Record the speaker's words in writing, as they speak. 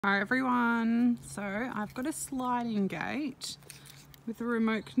Hi everyone, so I've got a sliding gate with a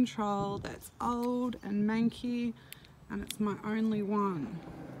remote control that's old and manky, and it's my only one.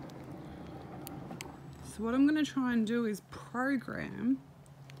 So what I'm going to try and do is program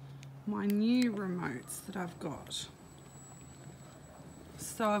my new remotes that I've got.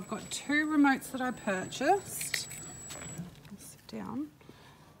 So I've got two remotes that I purchased. I'll sit down.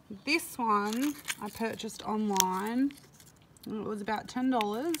 This one I purchased online. It was about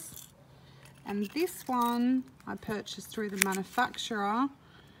 $10, and this one I purchased through the manufacturer,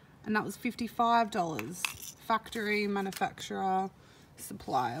 and that was $55. Factory, manufacturer,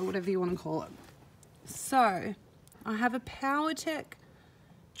 supplier, whatever you want to call it. So I have a PowerTech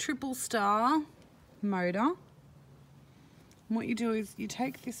triple star motor, and what you do is you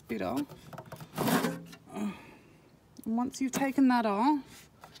take this bit off, and once you've taken that off,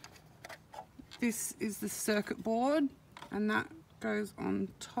 this is the circuit board, and that goes on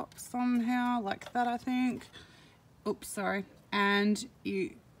top somehow, like that I think. Oops, sorry. And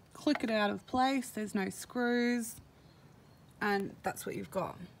you click it out of place, there's no screws, and that's what you've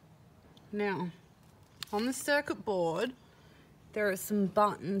got. Now, on the circuit board, there are some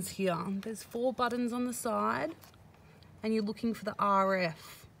buttons here. There's 4 buttons on the side, and you're looking for the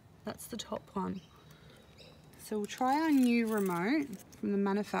RF. That's the top one. So we'll try our new remote from the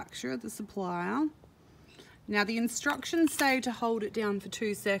manufacturer, the supplier. Now the instructions say to hold it down for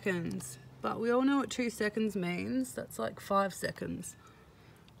 2 seconds, but we all know what 2 seconds means. That's like 5 seconds.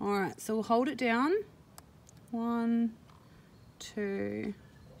 Alright, so we'll hold it down. 1, 2,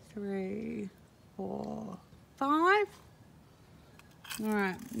 3, 4, 5.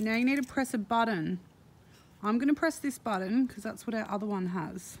 Alright, now you need to press a button. I'm going to press this button because that's what our other one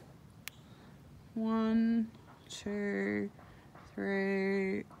has. 1, 2,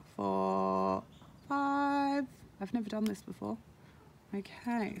 3, 4, 5. I've never done this before.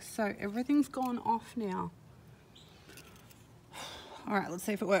 Okay, so everything's gone off now. All right, let's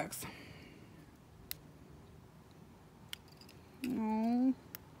see if it works. No.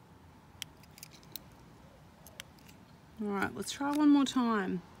 All right, let's try one more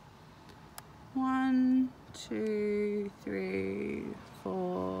time. 1, 2, 3,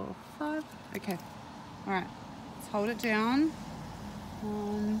 4, 5. Okay. All right, let's hold it down.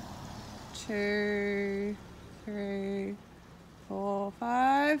 1, 2, 3, 4,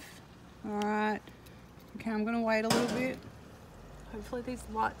 5. All right. Okay, I'm gonna wait a little bit. Hopefully these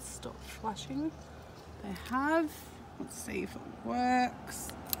lights stop flashing. They have. Let's see if it works.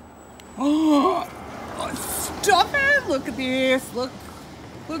 Oh, stop it! Look at this. Look,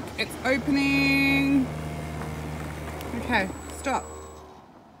 it's opening. Okay, stop.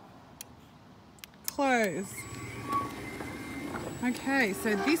 Close. Okay,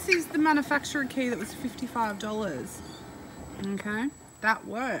 so this is the manufacturer key that was $55. Okay, that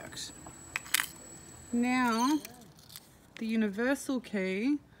worked. Now, the universal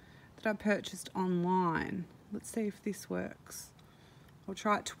key that I purchased online. Let's see if this works. I'll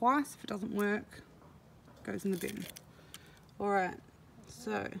try it twice. If it doesn't work, it goes in the bin. Alright,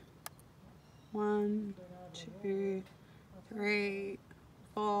 so 1, 2, 3,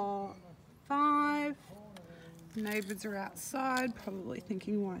 4, 5. Neighbours are outside, probably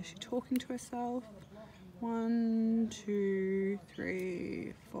thinking, why is she talking to herself? 1, 2,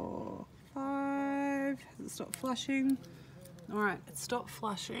 3, 4, 5. Has it stopped flashing? Alright, it stopped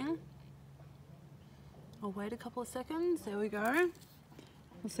flashing. I'll wait a couple of seconds. There we go.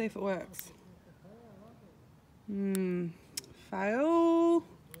 We'll see if it works. Fail.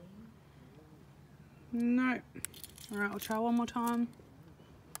 No. Alright, I'll try one more time.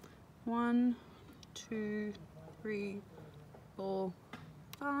 1, 2, 3, 4,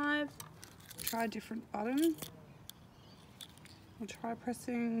 5. Try a different button. I'll try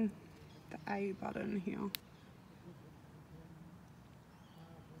pressing the A button here.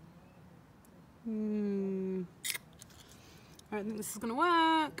 I don't think this is gonna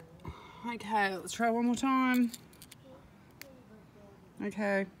work. Okay, let's try one more time.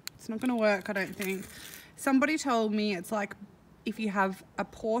 Okay, it's not gonna work, I don't think. Somebody told me it's like if you have a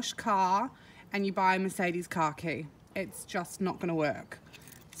Porsche car and you buy a Mercedes car key. It's just not gonna work.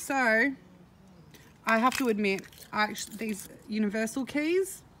 So, I have to admit, these universal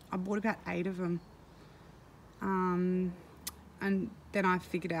keys, I bought about 8 of them. And then I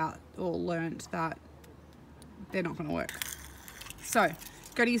figured out or learnt that they're not gonna work. So,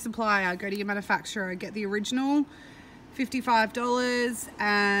 go to your supplier, go to your manufacturer, get the original, $55,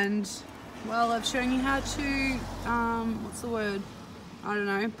 and well, I've shown you how to, what's the word? I don't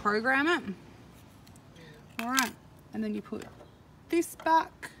know, program it. All right, and then you put this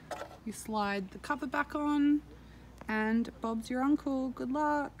back, you slide the cover back on, And Bob's your uncle. Good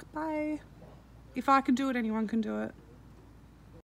luck. Bye. If I can do it, anyone can do it.